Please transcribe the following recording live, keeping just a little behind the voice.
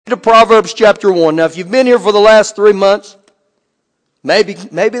to Proverbs chapter 1. Now, if you've been here for the last 3 months, maybe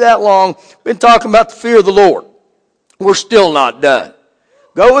that long, been talking about the fear of the Lord. We're still not done.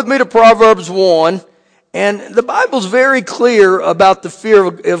 Go with me to Proverbs 1, and the Bible's very clear about the fear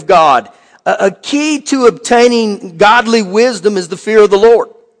of God. A key to obtaining godly wisdom is the fear of the Lord.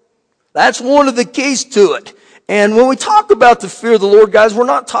 That's one of the keys to it. And when we talk about the fear of the Lord, guys, we're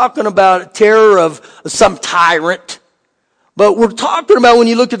not talking about terror of some tyrant. But we're talking about, when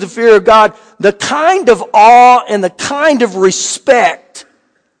you look at the fear of God, the kind of awe and the kind of respect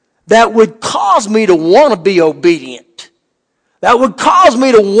that would cause me to want to be obedient. That would cause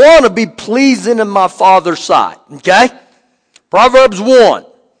me to want to be pleasing in my Father's sight. Okay? Proverbs 1,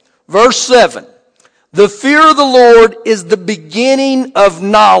 verse 7. The fear of the Lord is the beginning of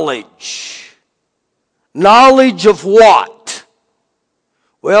knowledge. Knowledge of what?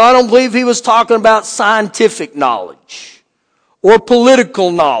 Well, I don't believe he was talking about scientific knowledge, or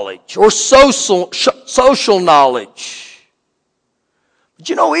political knowledge, or social knowledge. But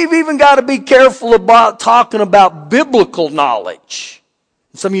you know, we've even got to be careful about talking about biblical knowledge.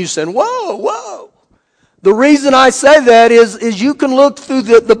 Some of you saying, whoa. The reason I say that is you can look through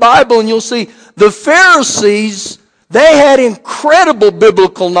the Bible and you'll see the Pharisees, they had incredible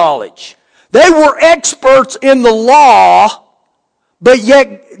biblical knowledge. They were experts in the law, but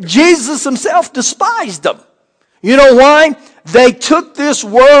yet Jesus himself despised them. You know why? They took this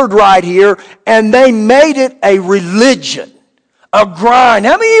word right here and they made it a religion, a grind.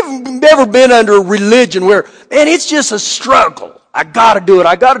 How many of you have ever been under a religion where, man, it's just a struggle? I gotta do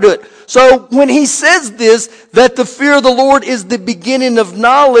it. So when he says this, that the fear of the Lord is the beginning of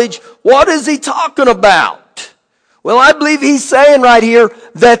knowledge, what is he talking about? Well, I believe he's saying right here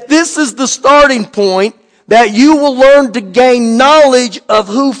that this is the starting point, that you will learn to gain knowledge of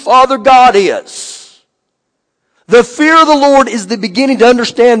who Father God is. The fear of the Lord is the beginning to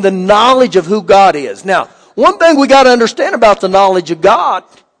understand the knowledge of who God is. Now, one thing we got to understand about the knowledge of God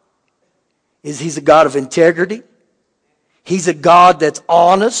is he's a God of integrity. He's a God that's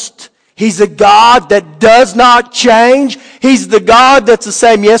honest. He's a God that does not change. He's the God that's the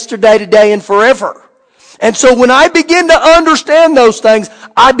same yesterday, today, and forever. And so when I begin to understand those things,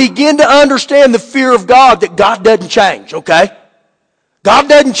 I begin to understand the fear of God, that God doesn't change, okay? God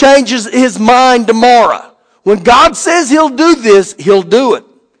doesn't change his mind tomorrow. When God says he'll do this, he'll do it.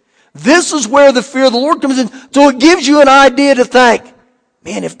 This is where the fear of the Lord comes in. So it gives you an idea to think,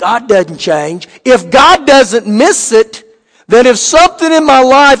 man, if God doesn't change, if God doesn't miss it, then if something in my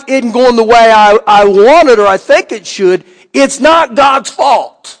life isn't going the way I want it or I think it should, it's not God's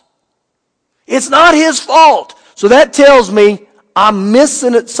fault. It's not his fault. So that tells me I'm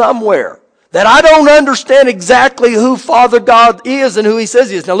missing it somewhere. That I don't understand exactly who Father God is and who he says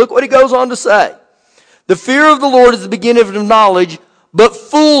he is. Now look what he goes on to say. The fear of the Lord is the beginning of knowledge, but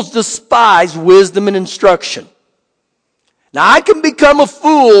fools despise wisdom and instruction. Now I can become a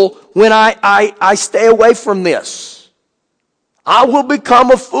fool when I stay away from this. I will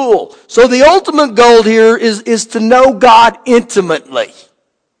become a fool. So the ultimate goal here is to know God intimately.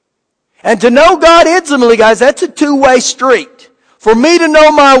 And to know God intimately, guys, that's a two-way street. For me to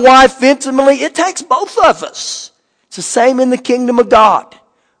know my wife intimately, it takes both of us. It's the same in the kingdom of God.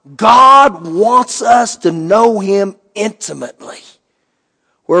 God wants us to know him intimately.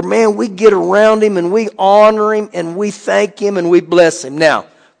 Where, man, we get around him and we honor him and we thank him and we bless him. Now,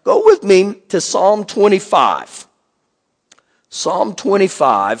 go with me to Psalm 25. Psalm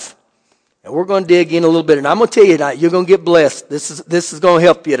 25. And we're going to dig in a little bit. And I'm going to tell you tonight, you're going to get blessed. This is going to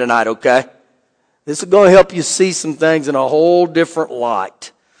help you tonight, okay? This is going to help you see some things in a whole different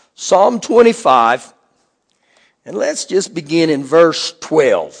light. Psalm 25. And let's just begin in verse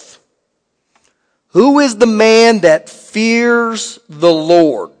 12. Who is the man that fears the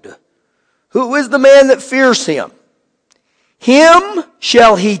Lord? Who is the man that fears him? Him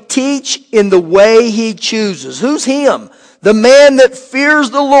shall he teach in the way he chooses. Who's him? The man that fears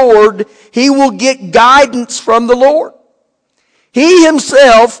the Lord, he will get guidance from the Lord. He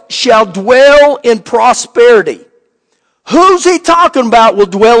himself shall dwell in prosperity. Who's he talking about will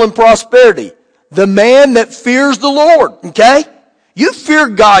dwell in prosperity? The man that fears the Lord, okay? You fear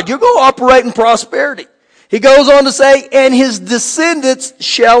God, you're going to operate in prosperity. He goes on to say, and his descendants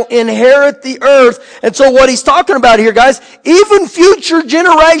shall inherit the earth. And so what he's talking about here, guys, even future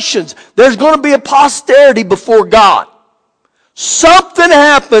generations, there's going to be a posterity before God. Something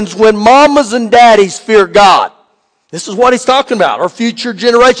happens when mamas and daddies fear God. This is what he's talking about, our future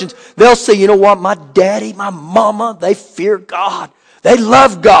generations. They'll say, you know what, my daddy, my mama, they fear God. They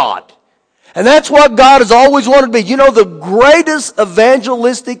love God. And that's what God has always wanted to be. You know, the greatest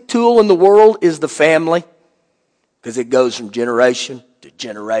evangelistic tool in the world is the family. Because it goes from generation to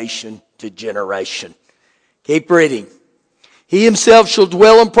generation to generation. Keep reading. He himself shall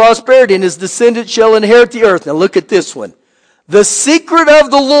dwell in prosperity, and his descendants shall inherit the earth. Now look at this one. The secret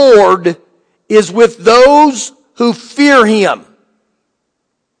of the Lord is with those who fear him.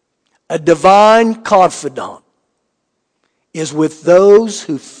 A divine confidant is with those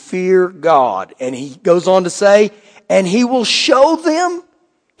who fear God. And he goes on to say, and he will show them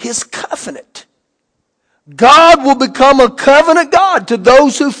his covenant. God will become a covenant God to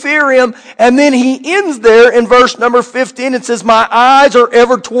those who fear him. And then he ends there in verse number 15 and says, my eyes are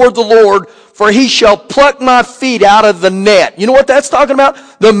ever toward the Lord, for he shall pluck my feet out of the net. You know what that's talking about?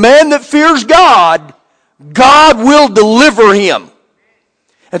 The man that fears God, God will deliver him.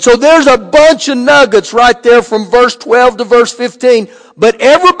 And so there's a bunch of nuggets right there from verse 12 to verse 15. But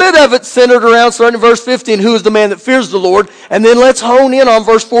every bit of it centered around, starting in verse 15, who is the man that fears the Lord. And then let's hone in on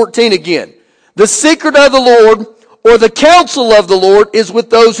verse 14 again. The secret of the Lord, or the counsel of the Lord, is with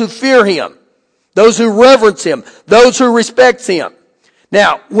those who fear him, those who reverence him, those who respect him.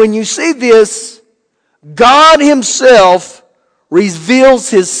 Now, when you see this, God himself reveals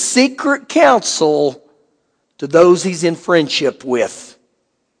his secret counsel to those he's in friendship with.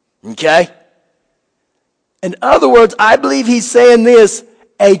 Okay? In other words, I believe he's saying this,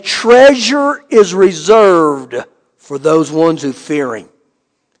 a treasure is reserved for those ones who fear him.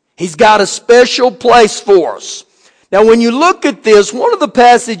 He's got a special place for us. Now when you look at this, one of the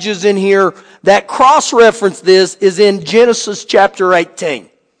passages in here that cross-reference this is in Genesis chapter 18.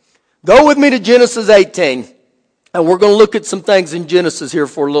 Go with me to Genesis 18, and we're going to look at some things in Genesis here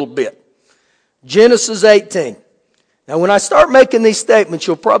for a little bit. Genesis 18. Now when I start making these statements,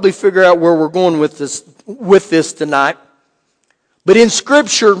 you'll probably figure out where we're going with this tonight. But in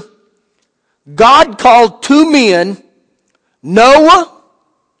Scripture, God called two men,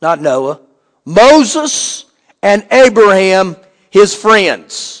 Moses and Abraham, his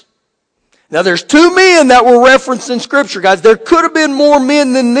friends. Now there's two men that were referenced in Scripture, guys. There could have been more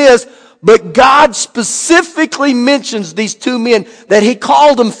men than this, but God specifically mentions these two men that he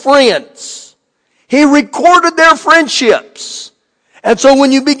called them friends. He recorded their friendships. And so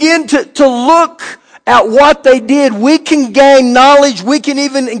when you begin to look at what they did, we can gain knowledge, we can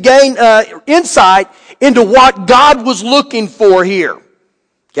even gain insight into what God was looking for here.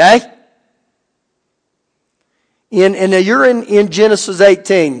 Okay? You're in Genesis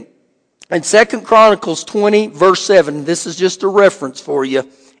 18. In 2 Chronicles 20, verse 7, this is just a reference for you.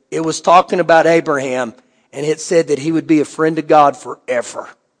 It was talking about Abraham, and it said that he would be a friend of God forever.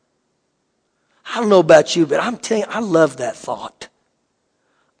 I don't know about you, but I'm telling you, I love that thought.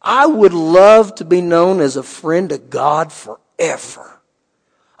 I would love to be known as a friend of God forever.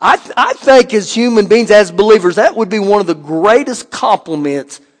 I think as human beings, as believers, that would be one of the greatest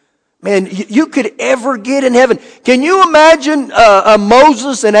compliments, man, you could ever get in heaven. Can you imagine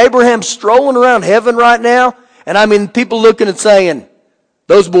Moses and Abraham strolling around heaven right now? And I mean, people looking and saying,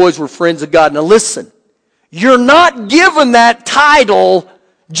 those boys were friends of God. Now listen, you're not given that title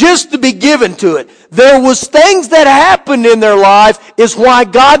just to be given to it. There was things that happened in their life is why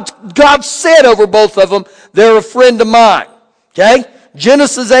God said over both of them, they're a friend of mine. Okay?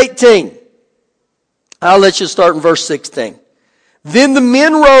 Genesis 18. I'll let you start in verse 16. Then the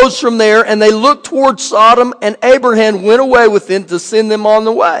men rose from there, and they looked toward Sodom, and Abraham went away with them to send them on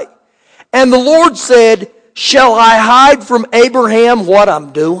the way. And the Lord said, shall I hide from Abraham what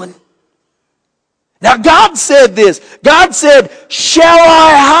I'm doing? Now God said this. God said, shall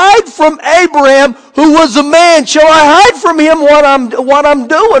I hide from Abraham, who was a man? Shall I hide from him what I'm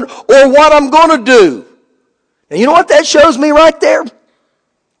doing or what I'm going to do? And you know what that shows me right there?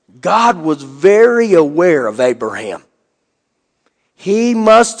 God was very aware of Abraham. He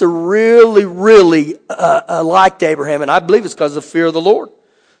must have really liked Abraham, and I believe it's because of the fear of the Lord.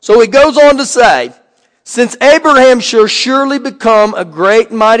 So he goes on to say, since Abraham shall surely become a great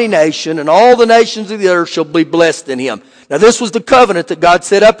and mighty nation, and all the nations of the earth shall be blessed in him. Now this was the covenant that God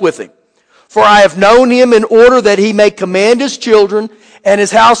set up with him. For I have known him in order that he may command his children and his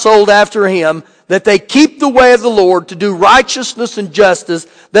household after him, that they keep the way of the Lord to do righteousness and justice,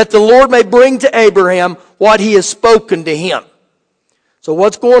 that the Lord may bring to Abraham what he has spoken to him. So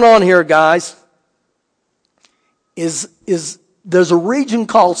what's going on here, guys, is there's a region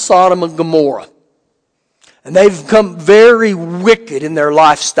called Sodom and Gomorrah. And they've become very wicked in their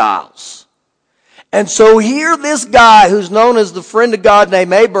lifestyles. And so here this guy who's known as the friend of God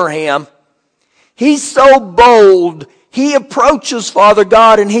named Abraham, he's so bold, he approaches Father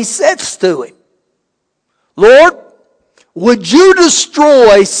God and he says to him, Lord, would you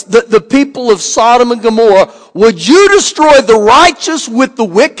destroy the people of Sodom and Gomorrah? Would you destroy the righteous with the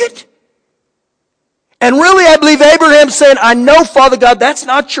wicked? And really, I believe Abraham said, I know, Father God, that's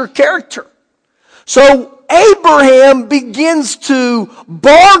not your character. So Abraham begins to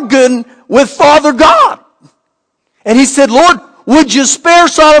bargain with Father God. And he said, Lord, would you spare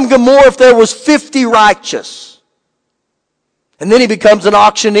Sodom and Gomorrah if there was 50 righteous? And then he becomes an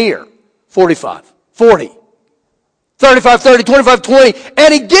auctioneer. 45, 40, 35, 30, 25, 20.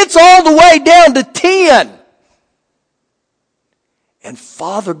 And he gets all the way down to 10. And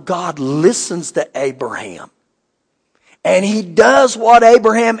Father God listens to Abraham. And he does what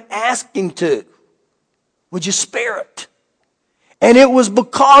Abraham asked him to. Would you spare it? And it was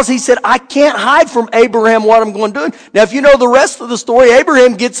because he said, I can't hide from Abraham what I'm going to do. Now, if you know the rest of the story,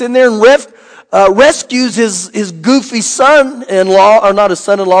 Abraham gets in there and rescues his goofy son-in-law, or not his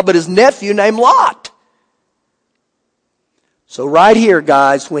son-in-law, but his nephew named Lot. So right here,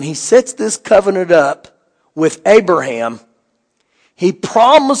 guys, when he sets this covenant up with Abraham, he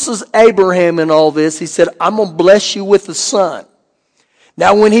promises Abraham in all this. He said, I'm going to bless you with a son.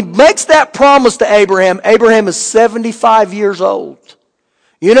 Now, when he makes that promise to Abraham, Abraham is 75 years old.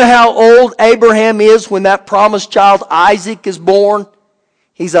 You know how old Abraham is when that promised child Isaac is born?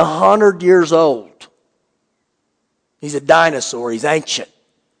 He's 100 years old. He's a dinosaur. He's ancient.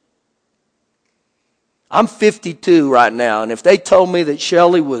 I'm 52 right now, and if they told me that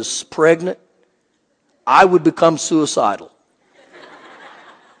Shelley was pregnant, I would become suicidal.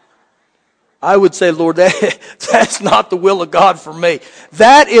 I would say, Lord, that's not the will of God for me.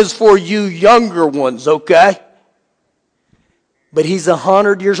 That is for you younger ones, okay? But he's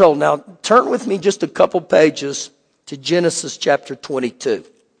 100 years old. Now, turn with me just a couple pages to Genesis chapter 22.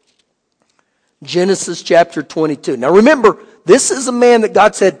 Genesis chapter 22. Now, remember, this is a man that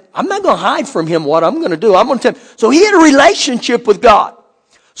God said, I'm not going to hide from him what I'm going to do. I'm going to tell him. So he had a relationship with God.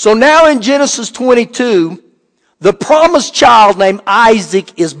 So now in Genesis 22, the promised child named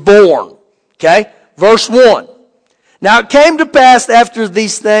Isaac is born. Okay, verse 1. Now it came to pass after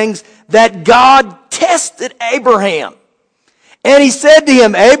these things that God tested Abraham. And he said to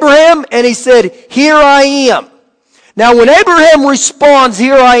him, Abraham, and he said, here I am. Now when Abraham responds,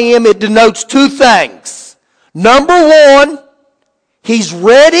 here I am, it denotes two things. Number one, he's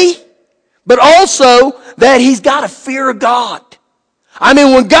ready, but also that he's got a fear of God. I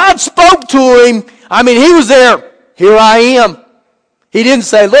mean, when God spoke to him, he was there, here I am. He didn't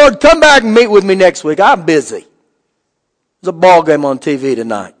say, Lord, come back and meet with me next week. I'm busy. There's a ball game on TV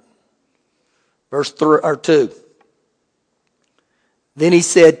tonight. Verse 2. Then he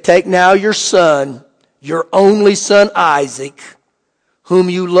said, take now your son, your only son Isaac, whom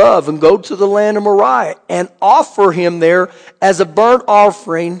you love, and go to the land of Moriah and offer him there as a burnt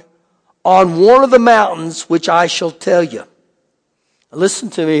offering on one of the mountains which I shall tell you. Listen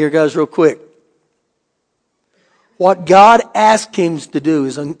to me here, guys, real quick. What God asked him to do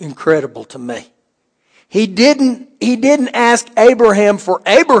is incredible to me. He didn't ask Abraham for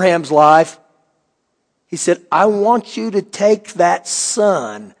Abraham's life. He said, I want you to take that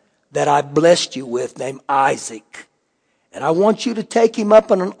son that I blessed you with named Isaac. And I want you to take him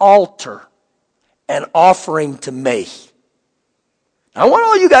up on an altar and offer him to me. I want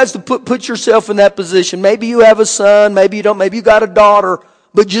all you guys to put yourself in that position. Maybe you have a son, maybe you don't, maybe you got a daughter,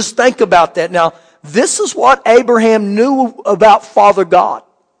 but just think about that. Now, this is what Abraham knew about Father God.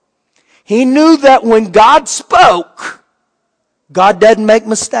 He knew that when God spoke, God doesn't make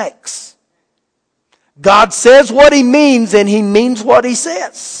mistakes. God says what he means, and he means what he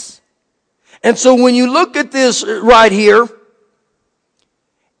says. And so when you look at this right here,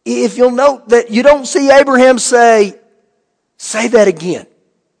 if you'll note that you don't see Abraham say that again.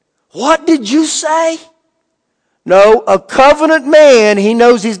 What did you say? No, a covenant man, he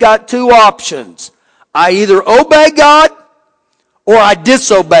knows he's got two options. I either obey God or I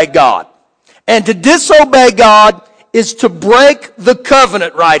disobey God. And to disobey God is to break the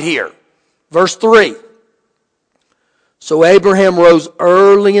covenant right here. Verse 3. So Abraham rose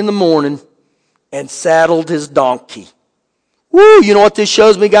early in the morning and saddled his donkey. Woo, you know what this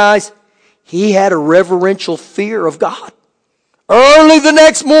shows me, guys? He had a reverential fear of God. Early the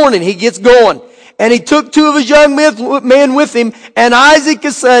next morning, he gets going. And he took two of his young men with him, and Isaac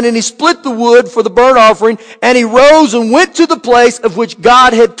his son, and he split the wood for the burnt offering, and he rose and went to the place of which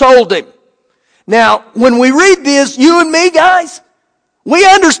God had told him. Now, when we read this, you and me, guys, we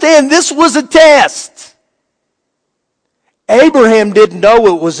understand this was a test. Abraham didn't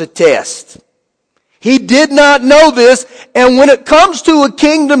know it was a test. He did not know this, and when it comes to a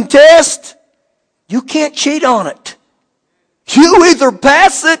kingdom test, you can't cheat on it. You either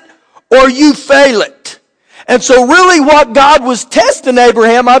pass it or you fail it. And so really what God was testing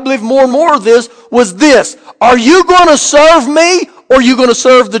Abraham, I believe more and more of this, was this. Are you going to serve me or are you going to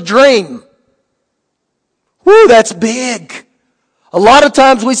serve the dream? Whew, that's big. A lot of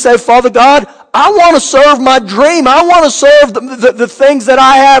times we say, Father God, I want to serve my dream. I want to serve the things that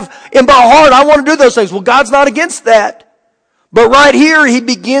I have in my heart. I want to do those things. Well, God's not against that. But right here, He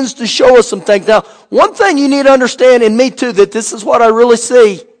begins to show us some things. Now, one thing you need to understand, and me too, that this is what I really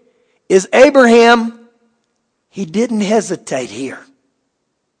see, is Abraham, he didn't hesitate here.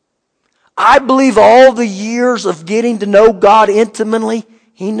 I believe all the years of getting to know God intimately,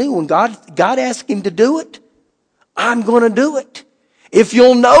 he knew when God asked him to do it, I'm going to do it. If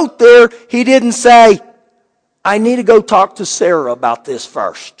you'll note there, he didn't say, I need to go talk to Sarah about this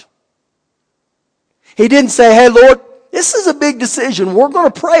first. He didn't say, hey, Lord, this is a big decision. We're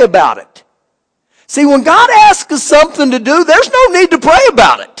going to pray about it. See, when God asks us something to do, there's no need to pray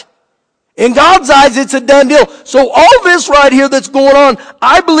about it. In God's eyes, it's a done deal. So all this right here that's going on,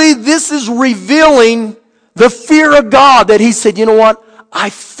 I believe this is revealing the fear of God. That he said, you know what? I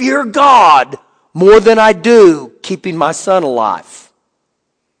fear God more than I do keeping my son alive.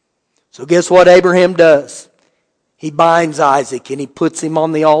 So guess what Abraham does? He binds Isaac and he puts him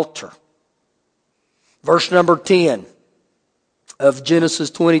on the altar. Verse number 10 of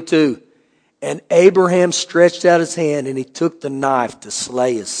Genesis 22. And Abraham stretched out his hand and he took the knife to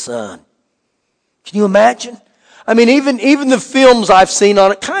slay his son. Can you imagine? I mean, even the films I've seen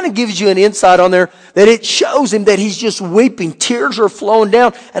on it kind of gives you an insight on there that it shows him that he's just weeping. Tears are flowing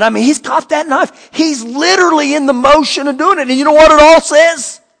down. And I mean, he's got that knife. He's literally in the motion of doing it. And you know what it all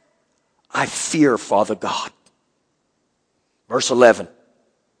says? I fear Father God. Verse 11.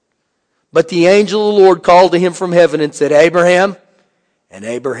 But the angel of the Lord called to him from heaven and said, Abraham. And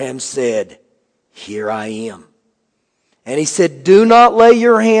Abraham said, here I am. And he said, do not lay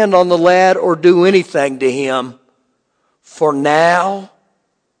your hand on the lad or do anything to him. For now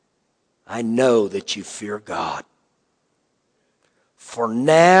I know that you fear God. For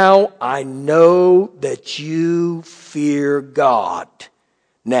now I know that you fear God.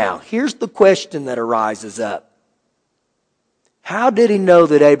 Now, here's the question that arises up. How did he know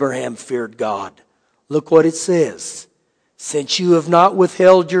that Abraham feared God? Look what it says. Since you have not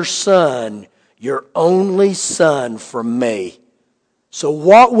withheld your son, your only son, from me. So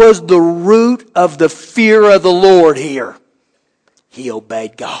what was the root of the fear of the Lord here? He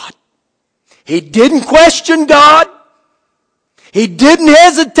obeyed God. He didn't question God. He didn't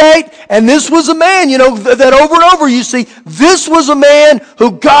hesitate. And this was a man, you know, that over and over you see, this was a man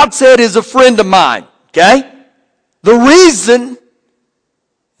who God said is a friend of mine. Okay? The reason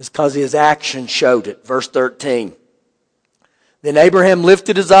is because his action showed it. Verse 13. Then Abraham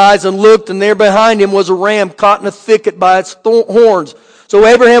lifted his eyes and looked, and there behind him was a ram caught in a thicket by its horns. So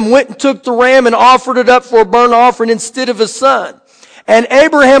Abraham went and took the ram and offered it up for a burnt offering instead of his son. And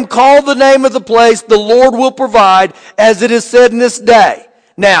Abraham called the name of the place, the Lord will provide, as it is said in this day.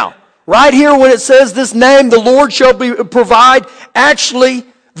 Now, right here when it says this name, the Lord shall provide, actually,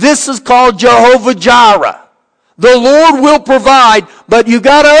 this is called Jehovah Jireh. The Lord will provide, but you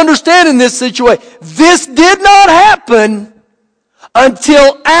got to understand in this situation, this did not happen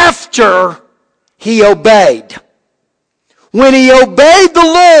until after he obeyed. When he obeyed the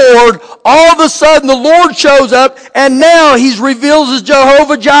Lord, all of a sudden the Lord shows up and now he's revealed as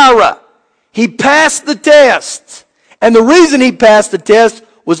Jehovah Jireh. He passed the test. And the reason he passed the test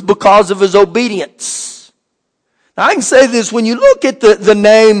was because of his obedience. Now I can say this, when you look at the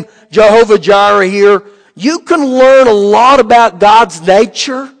name Jehovah Jireh here, you can learn a lot about God's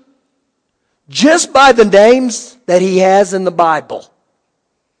nature just by the names that he has in the Bible.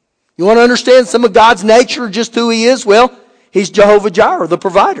 You want to understand some of God's nature, just who he is? Well, he's Jehovah Jireh, the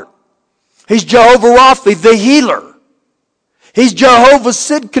provider. He's Jehovah Rapha, the healer. He's Jehovah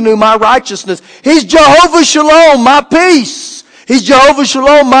Sidkenu, my righteousness. He's Jehovah Shalom, my peace. He's Jehovah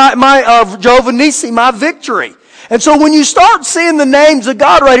Shalom, Jehovah Nissi, my victory. And so when you start seeing the names of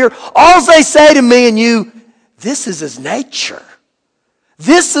God right here, all they say to me and you, this is his nature.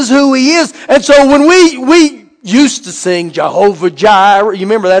 This is who he is. And so when we used to sing Jehovah Jireh, you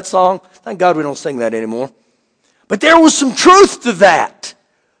remember that song? Thank God we don't sing that anymore. But there was some truth to that.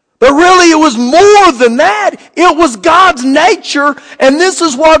 But really it was more than that. It was God's nature. And this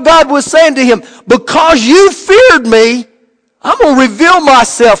is what God was saying to him. Because you feared me, I'm going to reveal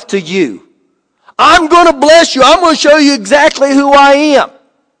myself to you. I'm going to bless you. I'm going to show you exactly who I am.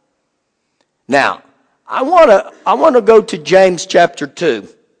 Now, I want to go to James chapter 2.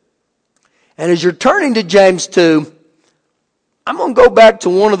 And as you're turning to James 2, I'm going to go back to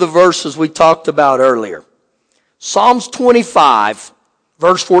one of the verses we talked about earlier. Psalms 25,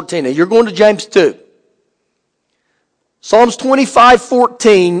 verse 14. Now you're going to James 2. Psalms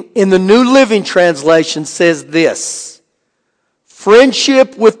 25:14 in the New Living Translation says this.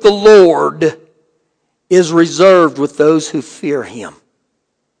 Friendship with the Lord is reserved with those who fear Him.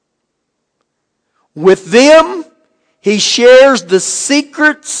 With them, He shares the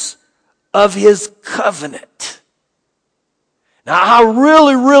secrets of His covenant. Now,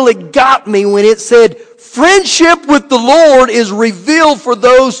 it really got me when it said, friendship with the Lord is revealed for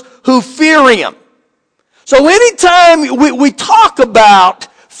those who fear Him. So anytime we talk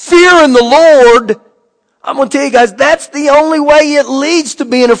about fearing the Lord, I'm going to tell you guys, that's the only way it leads to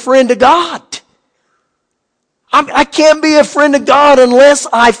being a friend of God. I can't be a friend of God unless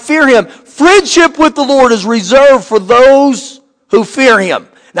I fear Him. Friendship with the Lord is reserved for those who fear Him.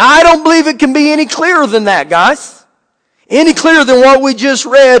 Now, I don't believe it can be any clearer than that, guys. Any clearer than what we just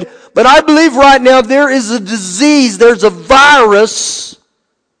read. But I believe right now there is a disease, there's a virus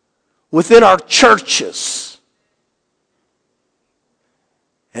within our churches.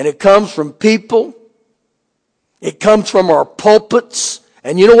 And it comes from people. It comes from our pulpits.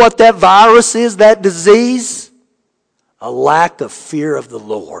 And you know what that virus is, that disease? A lack of fear of the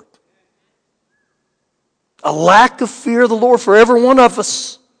Lord. A lack of fear of the Lord for every one of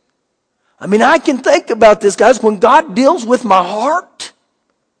us. I mean, I can think about this, guys, when God deals with my heart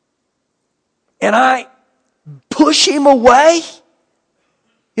and I push Him away.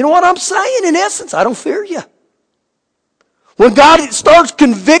 You know what I'm saying? In essence, I don't fear you. When God starts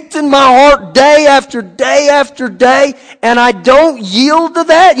convicting my heart day after day after day, and I don't yield to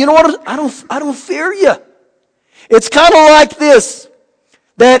that, you know what? I don't fear you. It's kind of like this,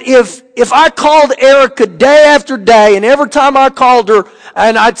 that if I called Erica day after day, and every time I called her,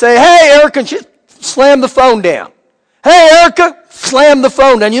 and I'd say, hey, Erica, and she'd slam the phone down. Hey, Erica, slam the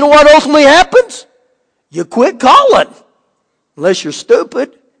phone down. You know what ultimately happens? You quit calling, unless you're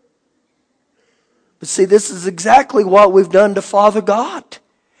stupid. But see, this is exactly what we've done to Father God.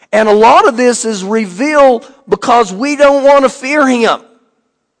 And a lot of this is revealed because we don't want to fear Him.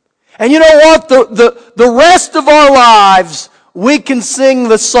 And you know what? The rest of our lives, we can sing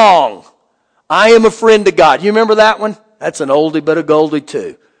the song, I am a friend of God. You remember that one? That's an oldie but a goldie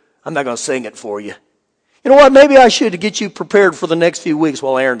too. I'm not going to sing it for you. You know what? Maybe I should to get you prepared for the next few weeks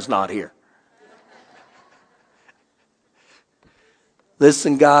while Aaron's not here.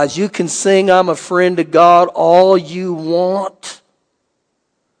 Listen, guys, you can sing I'm a friend of God all you want,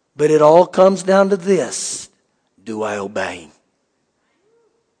 but it all comes down to this. Do I obey Him?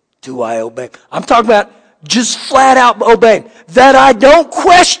 Do I obey Him? I'm talking about just flat out obeying. That I don't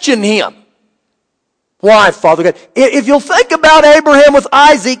question Him. Why, Father God? If you'll think about Abraham with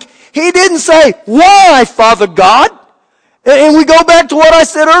Isaac, he didn't say, why, Father God? And we go back to what I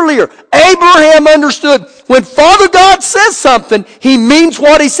said earlier. Abraham understood when Father God says something, He means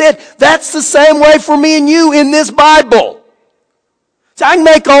what He said. That's the same way for me and you in this Bible. So I can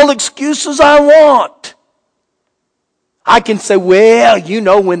make all the excuses I want. I can say, well, you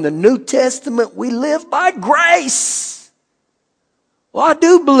know, in the New Testament we live by grace. Well, I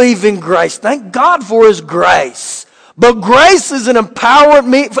do believe in grace. Thank God for His grace. But grace is an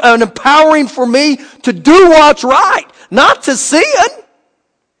empowering for me to do what's right, not to sin.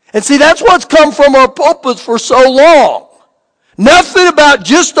 And see, that's what's come from our pulpits for so long. Nothing about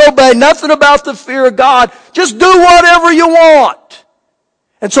just obey, nothing about the fear of God. Just do whatever you want.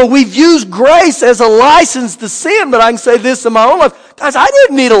 And so we've used grace as a license to sin, but I can say this in my own life. Guys, I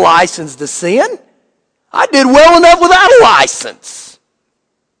didn't need a license to sin. I did well enough without a license.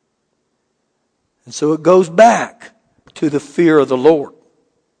 And so it goes back to the fear of the Lord.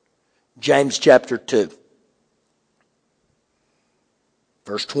 James chapter 2.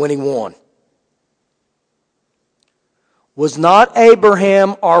 Verse 21. Was not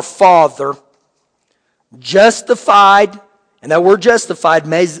Abraham our father justified, and that word justified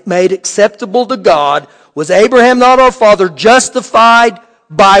made acceptable to God, was Abraham not our father justified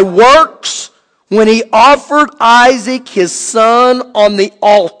by works when he offered Isaac his son on the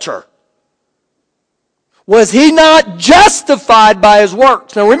altar? Was he not justified by his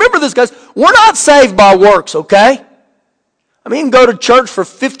works? Now remember this, guys. We're not saved by works, okay? I mean, you can go to church for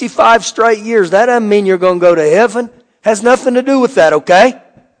 55 straight years. That doesn't mean you're going to go to heaven. Has nothing to do with that, okay?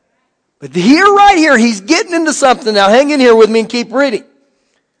 But right here, he's getting into something. Now hang in here with me and keep reading.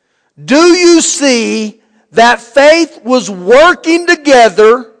 Do you see that faith was working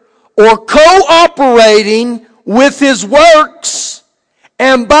together or cooperating with his works?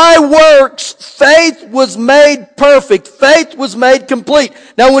 And by works, faith was made perfect. Faith was made complete.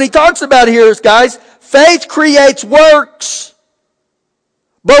 Now when he talks about here, guys, faith creates works,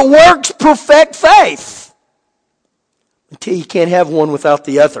 but works perfect faith. Until you can't have one without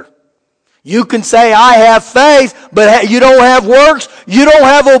the other. You can say, I have faith, but you don't have works, you don't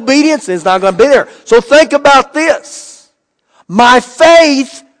have obedience, and it's not going to be there. So think about this. My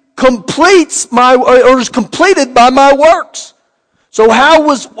faith is completed by my works. So how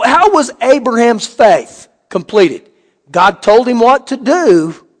was Abraham's faith completed? God told him what to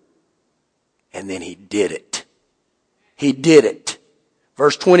do, and then he did it. He did it.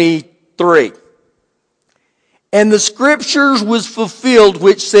 Verse 23. And the scriptures was fulfilled,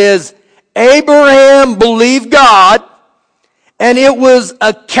 which says, Abraham believed God, and it was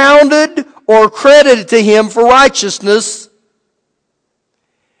accounted or credited to him for righteousness,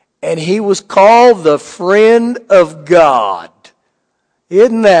 and he was called the friend of God.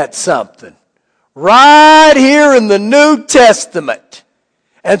 Isn't that something? Right here in the New Testament.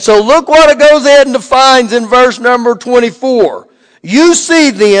 And so look what it goes ahead and defines in verse number 24. You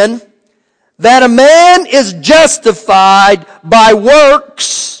see then that a man is justified by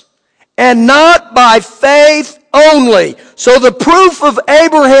works and not by faith only. So the proof of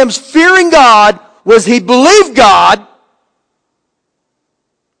Abraham's fearing God was he believed God,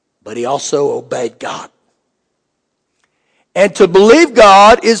 but he also obeyed God. And to believe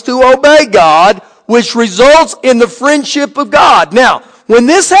God is to obey God, which results in the friendship of God. Now, when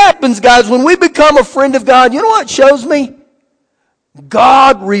this happens, guys, when we become a friend of God, you know what it shows me?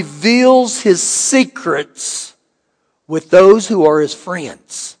 God reveals His secrets with those who are His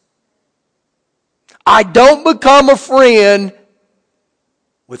friends. I don't become a friend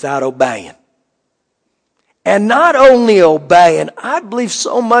without obeying. And not only obeying, I believe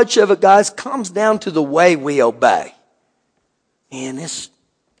so much of it, guys, comes down to the way we obey. And this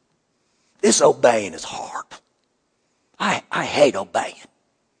obeying is hard. I hate obeying.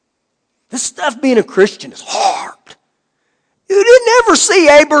 This stuff being a Christian is hard. You didn't ever see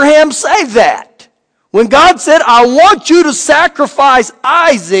Abraham say that. When God said, I want you to sacrifice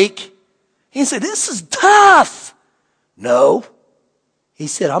Isaac, he said, this is tough. No. He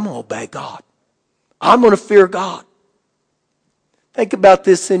said, I'm going to obey God. I'm going to fear God. Think about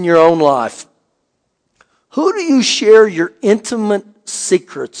this in your own life. Who do you share your intimate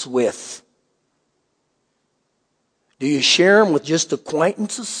secrets with? Do you share them with just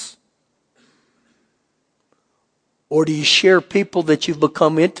acquaintances? Or do you share people that you've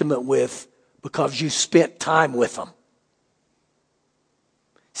become intimate with because you spent time with them?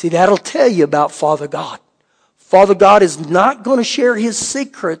 See, that'll tell you about Father God. Father God is not going to share His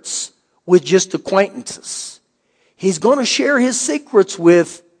secrets with just acquaintances. He's going to share His secrets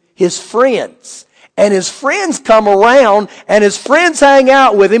with His friends. And His friends come around, and His friends hang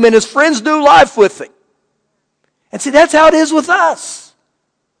out with Him, and His friends do life with Him. And see, that's how it is with us.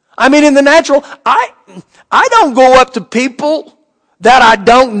 I mean, in the natural, I don't go up to people that I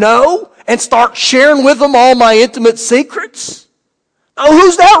don't know and start sharing with them all my intimate secrets. Now,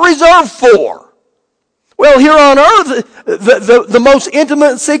 who's that reserved for? Well, here on earth, the most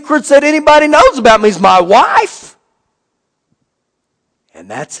intimate secrets that anybody knows about me is my wife. And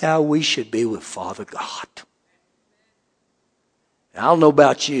that's how we should be with Father God. Now, I don't know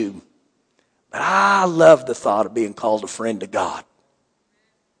about you, but I love the thought of being called a friend of God.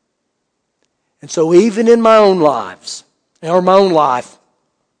 And so even in my own life, that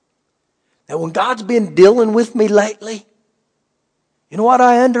when God's been dealing with me lately, you know what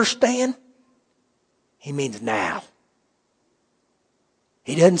I understand? He means now.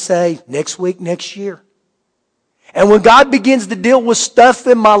 He doesn't say next week, next year. And when God begins to deal with stuff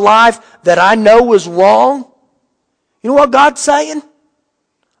in my life that I know is wrong, you know what God's saying?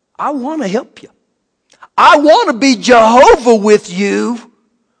 I want to help you. I want to be Jehovah with you,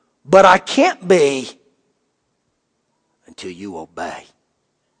 but I can't be until you obey.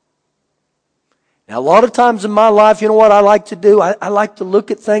 Now, a lot of times in my life, you know what I like to do? I like to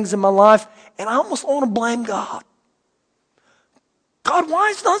look at things in my life, and I almost want to blame God. God, why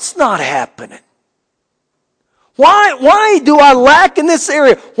is this not happening? Why do I lack in this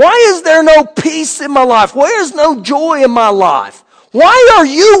area? Why is there no peace in my life? Why is no joy in my life? Why are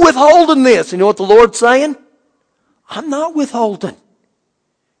you withholding this? And you know what the Lord's saying? I'm not withholding.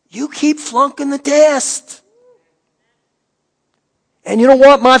 You keep flunking the test. And you know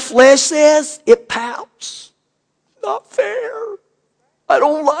what my flesh says? It pouts. Not fair. I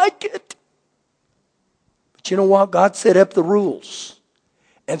don't like it. But you know what? God set up the rules.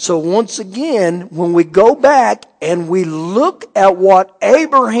 And so once again, when we go back and we look at what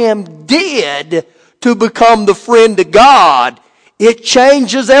Abraham did to become the friend of God, it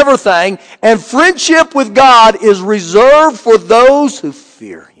changes everything. And friendship with God is reserved for those who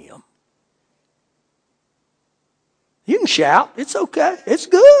fear Him. You can shout. It's okay. It's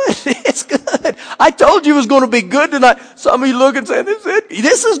good. It's good. I told you it was going to be good tonight. Some of you look and say,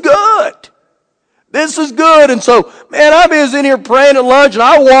 this is good. This is good. And so, man, I was in here praying at lunch, and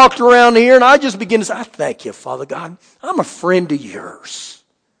I walked around here, and I just began to say, I thank you, Father God. I'm a friend of yours.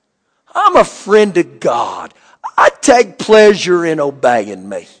 I'm a friend of God. I take pleasure in obeying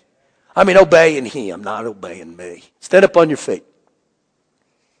me. I mean, obeying Him, not obeying me. Stand up on your feet.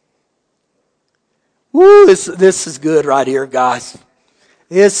 Woo, this is good right here, guys.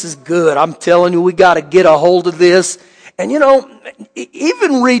 This is good. I'm telling you, we got to get a hold of this. And you know,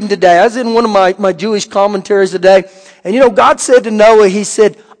 even reading today, I was in one of my Jewish commentaries today, and you know, God said to Noah, He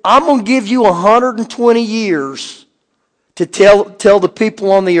said, I'm going to give you 120 years to tell the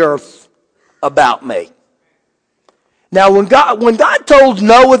people on the earth about me. Now, when God told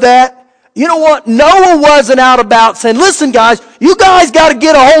Noah that, you know what? Noah wasn't out about saying, listen guys, you guys got to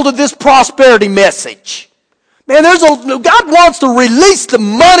get a hold of this prosperity message. Man, God wants to release the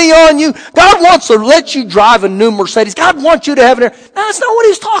money on you. God wants to let you drive a new Mercedes. God wants you to have an air. No, that's not what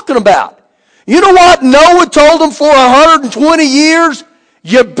He's talking about. You know what Noah told them for 120 years?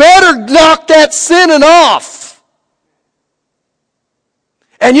 You better knock that sinning off.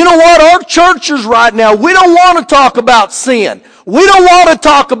 And you know what? Our churches right now, we don't want to talk about sin. We don't want to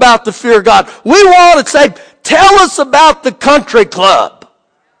talk about the fear of God. We want to say, tell us about the country club.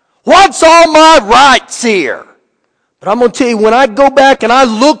 What's all my rights here? But I'm going to tell you, when I go back and I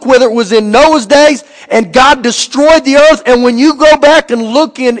look whether it was in Noah's days and God destroyed the earth, and when you go back and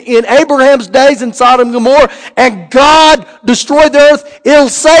look in Abraham's days in Sodom and Gomorrah and God destroyed the earth, it'll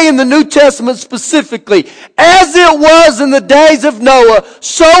say in the New Testament specifically, as it was in the days of Noah,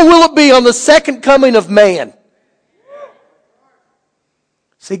 so will it be on the second coming of man.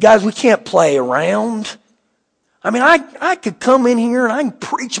 See, guys, we can't play around. I mean, I could come in here and I can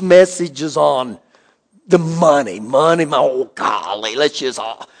preach messages on the money, oh golly,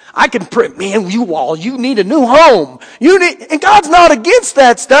 I can print, man, you need a new home. And God's not against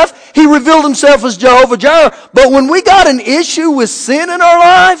that stuff. He revealed Himself as Jehovah Jireh. But when we got an issue with sin in our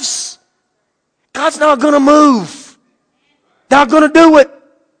lives, God's not going to move. Not going to do it.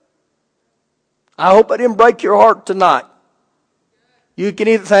 I hope I didn't break your heart tonight. You can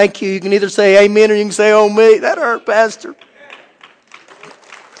either thank you, you can either say amen, or you can say, oh me. That hurt, Pastor.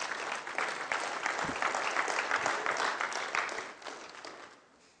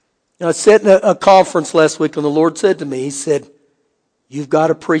 I sat in a conference last week and the Lord said to me, He said, you've got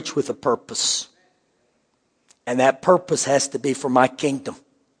to preach with a purpose. And that purpose has to be for my kingdom.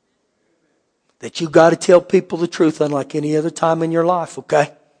 That you've got to tell people the truth unlike any other time in your life,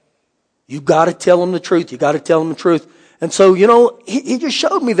 okay? You've got to tell them the truth. You've got to tell them the truth. And so, you know, he just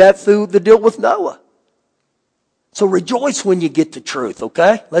showed me that through the deal with Noah. So rejoice when you get the truth,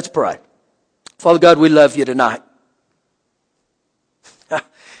 okay? Let's pray. Father God, we love you tonight.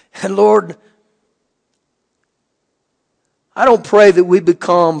 And Lord, I don't pray that we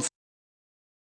become